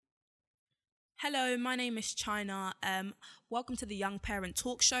Hello, my name is China. Welcome to the Young Parent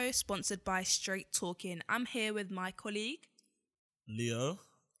Talk Show, sponsored by Straight Talking. I'm here with my colleague, Leo.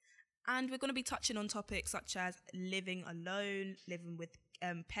 and we're going to be touching on topics such as living alone, living with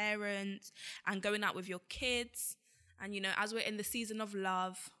parents, and going out with your kids. And, as we're in the season of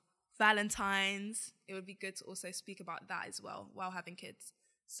love, Valentine's, it would be good to also speak about that as well while having kids.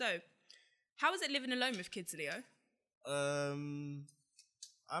 So, how is it living alone with kids, Leo?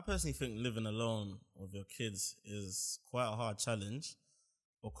 I personally think living alone with your kids is quite a hard challenge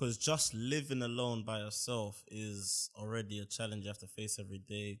because just living alone by yourself is already a challenge you have to face every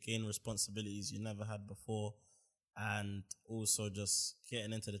day, gain responsibilities you never had before, and also just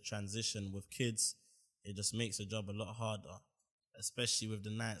getting into the transition with kids, it just makes the job a lot harder, especially with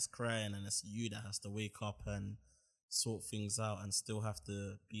the nights crying and it's you that has to wake up and sort things out and still have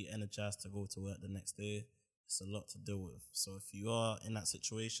to be energized to go to work the next day. It's a lot to deal with. So if you are in that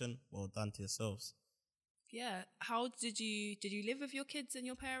situation, well done to yourselves. Yeah. How did you live with your kids and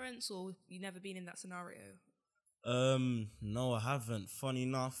your parents, or you never been in that scenario? No, I haven't. Funny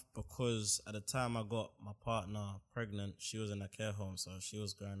enough, because at the time I got my partner pregnant, she was in a care home, so she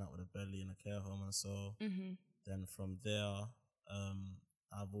was growing up with a belly in a care home, and so then from there,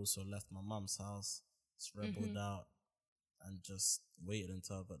 I've also left my mum's house, just rebelled out, and just waited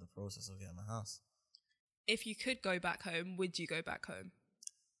until I got the process of getting my house. If you could go back home, would you go back home?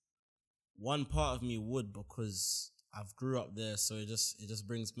 One part of me would, because I've grew up there, so it just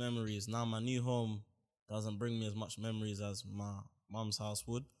brings memories. Now my new home doesn't bring me as much memories as my mum's house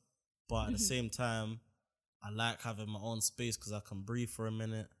would, but at the same time, I like having my own space because I can breathe for a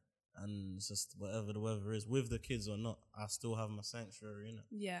minute, and it's just whatever the weather is, with the kids or not, I still have my sanctuary in it.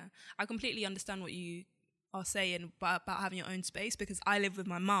 Yeah, I completely understand what you are saying about having your own space, because I live with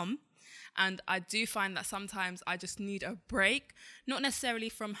my mum, and I do find that sometimes I just need a break, not necessarily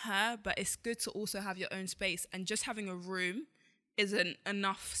from her, but it's good to also have your own space, and just having a room isn't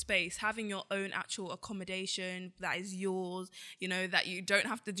enough space. Having your own actual accommodation that is yours, that you don't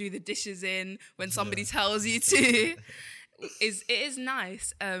have to do the dishes in when somebody tells you to, it is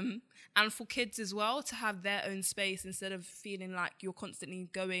nice. And for kids as well, to have their own space instead of feeling like you're constantly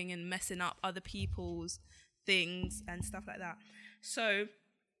going and messing up other people's things and stuff like that. So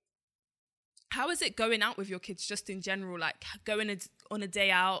how is it going out with your kids just in general? Like going on a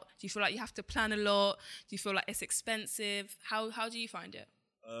day out, do you feel like you have to plan a lot? Do you feel like it's expensive? How do you find it?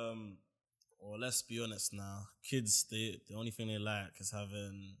 Well, let's be honest now. Kids, the only thing they like is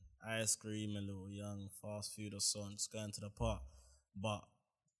having ice cream and little young fast food or so and just going to the park. But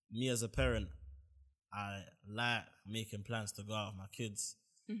me as a parent, I like making plans to go out with my kids.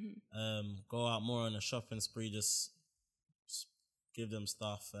 Go out more on a shopping spree, just give them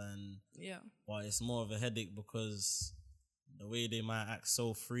stuff, and but it's more of a headache because the way they might act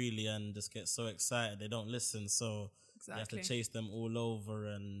so freely and just get so excited, they don't listen, so you have to chase them all over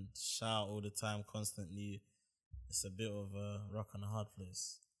and shout all the time constantly. It's a bit of a rock and a hard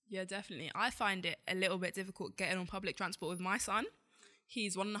place. Yeah, definitely. I find it a little bit difficult getting on public transport with my son.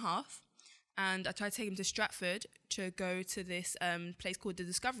 He's 1.5, and I tried to take him to Stratford to go to this place called the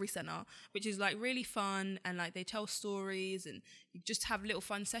Discovery Centre, which is like really fun, and like they tell stories and you just have little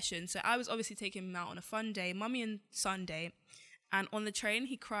fun sessions. So I was obviously taking him out on a fun day, mummy and son day, and on the train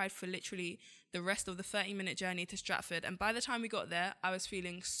he cried for literally the rest of the 30-minute journey to Stratford. And by the time we got there, I was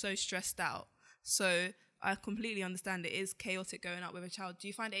feeling so stressed out. So I completely understand it is chaotic going out with a child. Do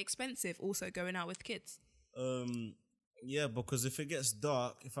you find it expensive also going out with kids? Yeah, because if it gets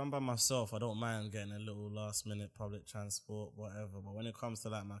dark, if I'm by myself, I don't mind getting a little last minute public transport, whatever. But when it comes to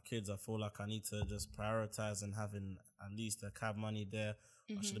like my kids, I feel like I need to just prioritize and having at least a cab money there.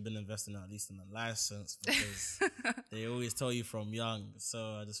 I should have been investing at least in a license because they always tell you from young.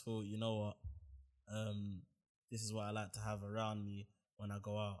 So I just thought, you know what, this is what I like to have around me when I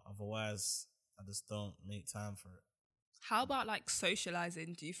go out. Otherwise, I just don't make time for it. How about like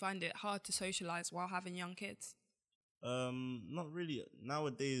socializing? Do you find it hard to socialize while having young kids? Not really.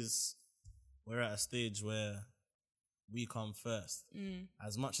 Nowadays, we're at a stage where we come first.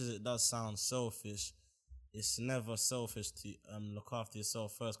 As much as it does sound selfish, it's never selfish to look after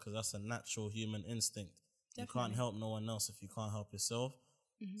yourself first, because that's a natural human instinct. Definitely. You can't help no one else if you can't help yourself.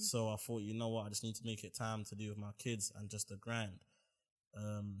 So I thought, you know what, I just need to make it time to do with my kids and just the grind.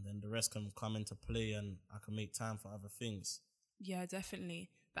 Then the rest can come into play and I can make time for other things. Yeah,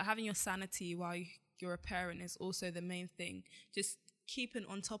 definitely. But having your sanity while you're a parent is also the main thing. Just keeping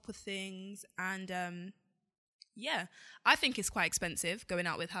on top of things. And I think it's quite expensive going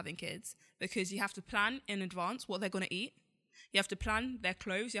out with having kids, because you have to plan in advance what they're going to eat. You have to plan their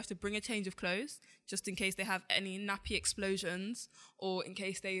clothes. You have to bring a change of clothes just in case they have any nappy explosions, or in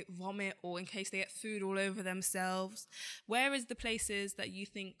case they vomit, or in case they get food all over themselves. Where is the places that you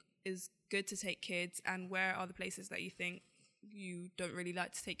think is good to take kids, and where are the places that you think you don't really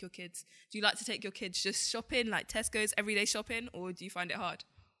like to take your kids? Do you like to take your kids just shopping, like Tesco's everyday shopping, or do you find it hard?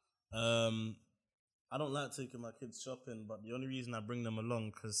 I don't like taking my kids shopping, but the only reason I bring them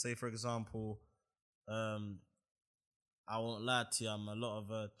along, because say for example, I won't lie to you, I'm a lot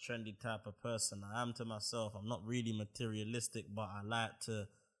of a trendy type of person. I am to myself. I'm not really materialistic, but I like to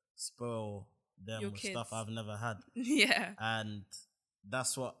spoil them Your with kids. stuff I've never had. Yeah. And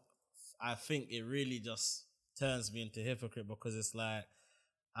that's what I think it really just turns me into a hypocrite, because it's like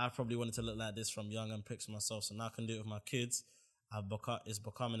I probably wanted to look like this from young and picture myself, so now I can do it with my kids. It's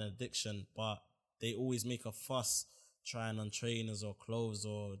become an addiction, but they always make a fuss trying on trainers or clothes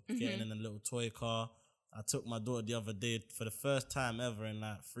or getting in a little toy car. I took my daughter the other day for the first time ever in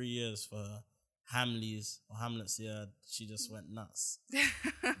like 3 years for Hamlet's. Yeah, she just went nuts.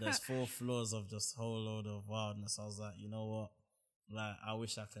 There's 4 floors of just whole load of wildness. I was like, you know what? Like, I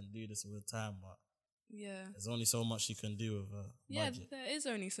wish I can do this with time, but Yeah. there's only so much you can do with a budget. There is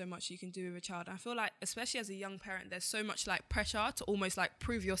only so much you can do with a child. I feel like, especially as a young parent, there's so much like pressure to almost like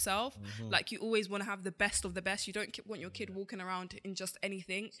prove yourself. Like you always want to have the best of the best. You don't want your kid walking around in just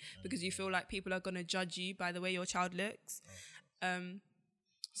anything because you feel like people are going to judge you by the way your child looks.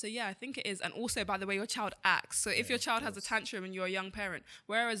 So yeah, I think it is. And also by the way your child acts. So if your child has a tantrum and you're a young parent,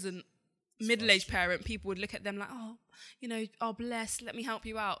 whereas a middle-aged parent, people would look at them like, oh, you know, oh, bless, let me help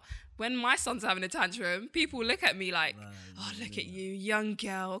you out. When my son's having a tantrum, people look at me like, oh, look at you, young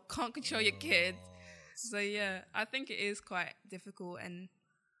girl, can't control your kids. So yeah, I think it is quite difficult, and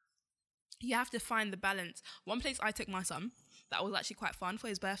you have to find the balance. One place I took my son that was actually quite fun for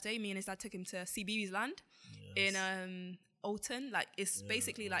his birthday, me and his dad took him to CBeebies Land in Alton. Like it's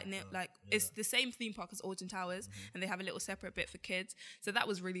basically like near, like it's the same theme park as Alton Towers, and they have a little separate bit for kids. So that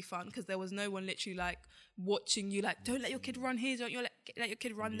was really fun because there was no one literally like watching you, like, don't let your kid run here, don't you let your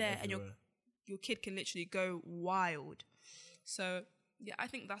kid run there, and your kid can literally go wild. So yeah, I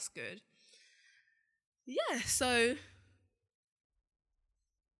think that's good. Yeah, so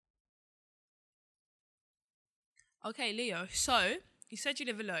okay, Leo, so you said you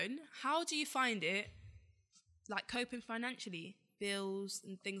live alone. How do you find it, like, coping financially, bills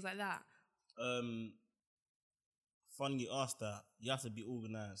and things like that? Fun you asked that. You have to be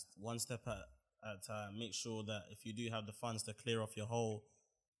organized, one step at a time. Make sure that if you do have the funds to clear off your whole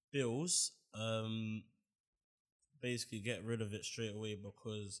bills, basically get rid of it straight away,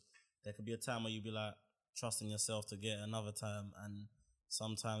 because there could be a time where you be like trusting yourself to get another time, and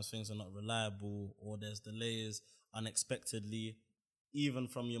sometimes things are not reliable or there's delays unexpectedly. Even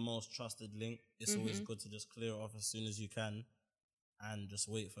from your most trusted link, it's always good to just clear it off as soon as you can and just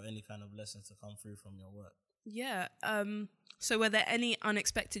wait for any kind of lessons to come through from your work. Yeah. So were there any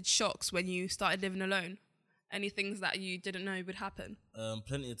unexpected shocks when you started living alone? Any things that you didn't know would happen?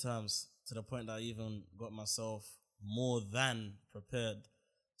 Plenty of times, to the point that I even got myself more than prepared.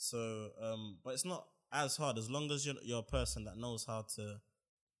 So, but it's not as hard as long as you're a person that knows how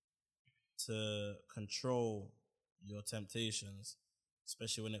to control your temptations,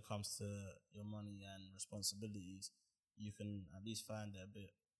 especially when it comes to your money and responsibilities. You can at least find it a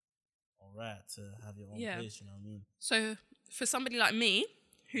bit alright to have your own place, you know what I mean? So for somebody like me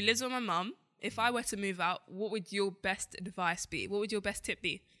who lives with my mum, if I were to move out, what would your best advice be? What would your best tip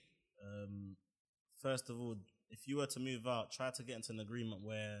be? First of all, if you were to move out, try to get into an agreement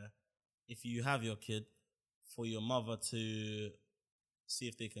where if you have your kid, for your mother to see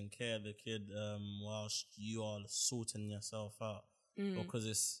if they can care the kid whilst you are sorting yourself out. Because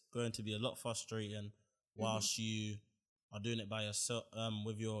it's going to be a lot frustrating whilst you are doing it by yourself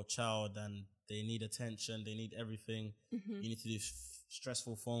with your child, and they need attention, they need everything. You need to do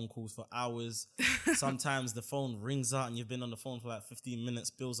stressful phone calls for hours. Sometimes the phone rings out and you've been on the phone for like 15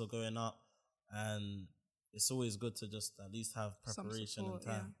 minutes, bills are going up, and it's always good to just at least have preparation and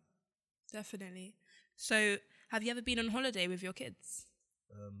time. Yeah. Definitely. So have you ever been on holiday with your kids?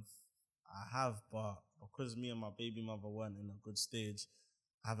 I have, but because me and my baby mother weren't in a good stage,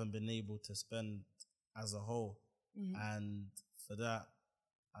 I haven't been able to spend as a whole. And for that,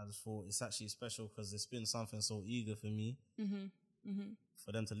 I just thought it's actually special because it's been something so eager for me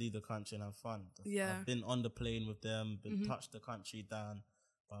for them to leave the country and have fun. I've been on the plane with them, touched the country down,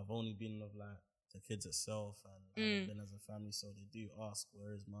 but I've only been with like the kids itself, and haven't been as a family, so they do ask,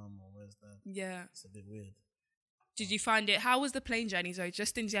 where is mum or where's dad? Yeah. It's a bit weird. Did you find it, how was the plane journey, Zoe,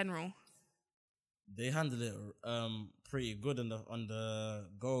 just in general? They handled it pretty good on the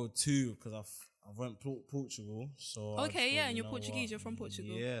go too, because I went Portugal. So I Okay, thought, yeah, and you you're know Portuguese. what? You're from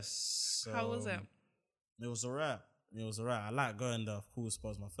Portugal. Yes. How was it? It was alright. It was alright. I like going there, of course, but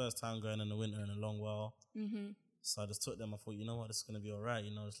it was my first time going in the winter in a long while. Mm-hmm. So I just took them. I thought, you know what, this is going to be alright.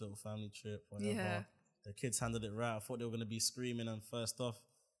 You know, this little family trip, whatever. Yeah. The kids handled it right. I thought they were going to be screaming, and first off,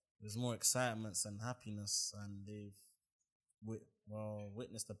 there's more excitement and happiness, and they've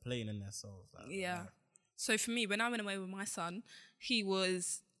witnessed the plane in there. So I was like, Yeah. wow. So for me, when I went away with my son, he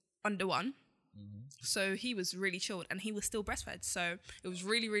was under 1. So he was really chilled and he was still breastfed. So it was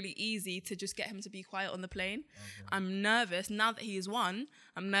really, really easy to just get him to be quiet on the plane. Okay. I'm nervous. Now that he is 1,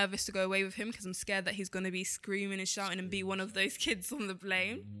 I'm nervous to go away with him because I'm scared that he's going to be screaming and shouting and be one of those kids on the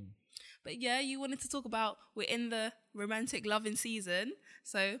plane. But yeah, you wanted to talk about, we're in the romantic loving season.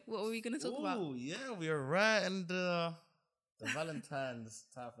 So what were we going to talk about? Oh, yeah, we are right in the Valentine's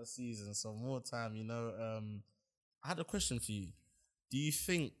type of season. So more time, you know. I had a question for you. Do you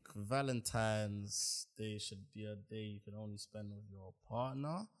think Valentine's Day should be a day you can only spend with your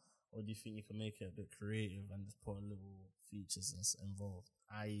partner? Or do you think you can make it a bit creative and just put a little features involved,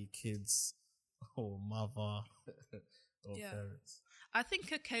 i.e. kids or mother or parents? I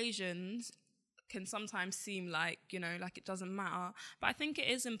think occasions can sometimes seem like, you know, like it doesn't matter. But I think it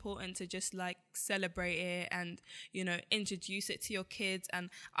is important to just like celebrate it and, you know, introduce it to your kids. And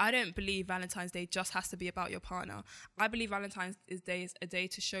I don't believe Valentine's Day just has to be about your partner. I believe Valentine's Day is a day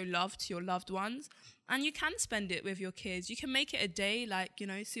to show love to your loved ones. And you can spend it with your kids. You can make it a day like, you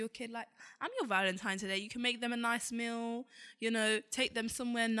know, see your kid like, I'm your Valentine today. You can make them a nice meal, you know, take them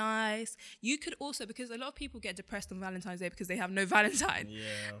somewhere nice. You could also, because a lot of people get depressed on Valentine's Day because they have no Valentine.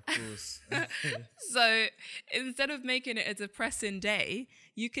 Yeah, of course. So instead of making it a depressing day,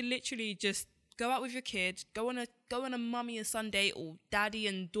 you can literally just go out with your kid, go on a mummy and son date, or daddy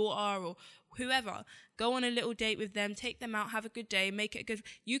and daughter, or whoever. Go on a little date with them, take them out, have a good day, make it a good.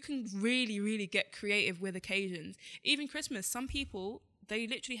 You can really, really get creative with occasions. Even Christmas, some people, they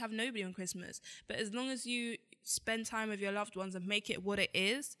literally have nobody on Christmas. But as long as you spend time with your loved ones and make it what it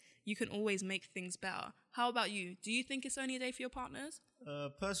is, you can always make things better. How about you? Do you think it's only a day for your partners?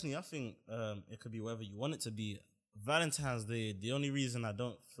 Personally, I think it could be whatever you want it to be. Valentine's Day, the only reason I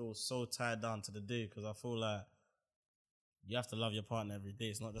don't feel so tied down to the day, because I feel like you have to love your partner every day.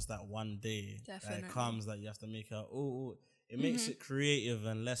 It's not just that one day Definitely. that it comes that you have to make it. It makes it creative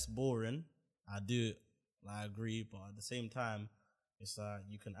and less boring. I agree, but at the same time, it's like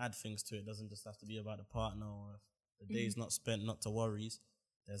you can add things to it. It doesn't just have to be about the partner, or if the day's not spent, not to worries.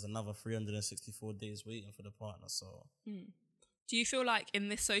 There's another 364 days waiting for the partner. So, do you feel like in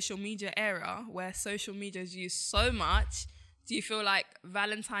this social media era where social media is used so much, do you feel like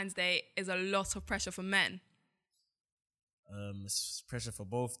Valentine's Day is a lot of pressure for men? It's pressure for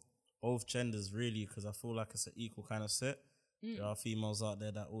both genders, really, because I feel like it's an equal kind of set. There are females out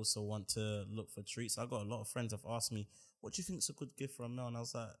there that also want to look for treats. I got a lot of friends have asked me, what do you think is a good gift for a male? And I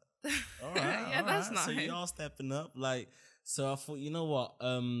was like, all right, yeah, that's right. nice. So you are stepping up. Like, so I thought, you know what?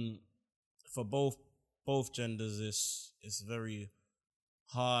 For both genders, it's very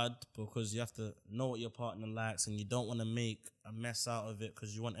hard because you have to know what your partner likes and you don't want to make a mess out of it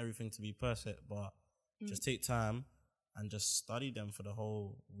because you want everything to be perfect. But just take time and just study them for the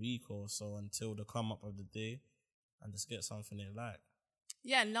whole week or so until the come up of the day and just get something they like.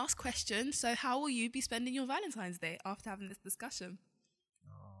 Yeah, and last question. So how will you be spending your Valentine's Day after having this discussion?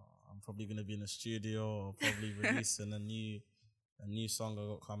 I'm probably going to be in the studio or probably releasing a new song I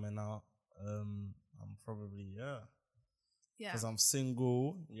got coming out. I'm probably, yeah. Because I'm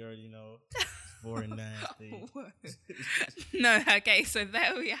single, you already know. Boring nasty. No, okay, so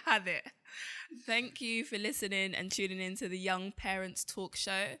there we have it. Thank you for listening and tuning in to the Young Parents Talk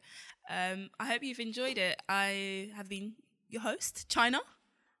Show. I hope you've enjoyed it. I have been your host, China,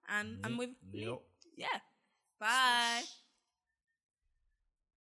 and I'm with Yep. Yeah. Bye.